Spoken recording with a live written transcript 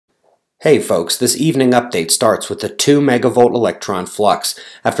Hey folks, this evening update starts with a 2 megavolt electron flux.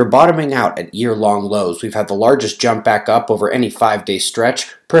 After bottoming out at year-long lows, we've had the largest jump back up over any 5-day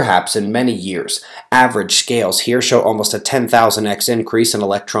stretch, perhaps in many years. Average scales here show almost a 10,000x increase in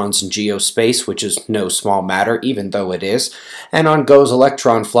electrons in geospace, which is no small matter, even though it is. And on GOES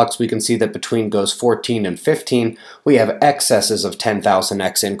electron flux, we can see that between GOES 14 and 15, we have excesses of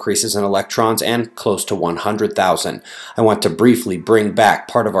 10,000x increases in electrons and close to 100,000. I want to briefly bring back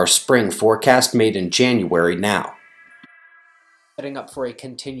part of our spring forecast made in January now. Setting up for a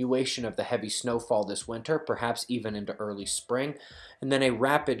continuation of the heavy snowfall this winter, perhaps even into early spring, and then a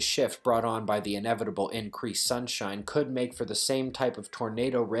rapid shift brought on by the inevitable increased sunshine could make for the same type of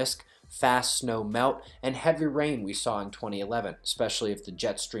tornado risk, fast snow melt, and heavy rain we saw in 2011, especially if the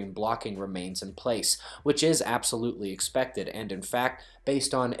jet stream blocking remains in place, which is absolutely expected, and in fact,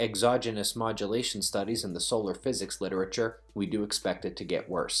 based on exogenous modulation studies in the solar physics literature, we do expect it to get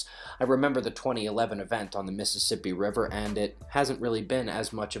worse. I remember the 2011 event on the Mississippi River, and it hasn't really been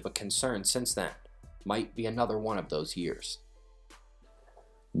as much of a concern since then. Might be another one of those years.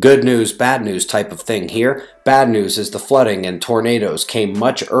 Good news, bad news type of thing here. Bad news is the flooding and tornadoes came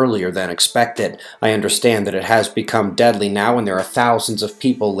much earlier than expected. I understand that it has become deadly now and there are thousands of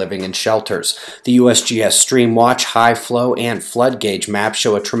people living in shelters. The USGS Stream Watch, High Flow, and Flood Gauge maps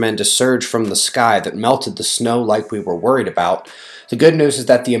show a tremendous surge from the sky that melted the snow like we were worried about. The good news is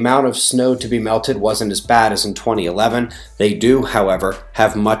that the amount of snow to be melted wasn't as bad as in 2011. They do, however,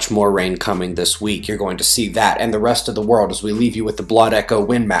 have much more rain coming this week. You're going to see that and the rest of the world as we leave you with the Blood Echo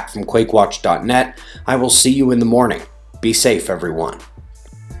wind map from QuakeWatch.net. I will see you in the morning. Be safe, everyone.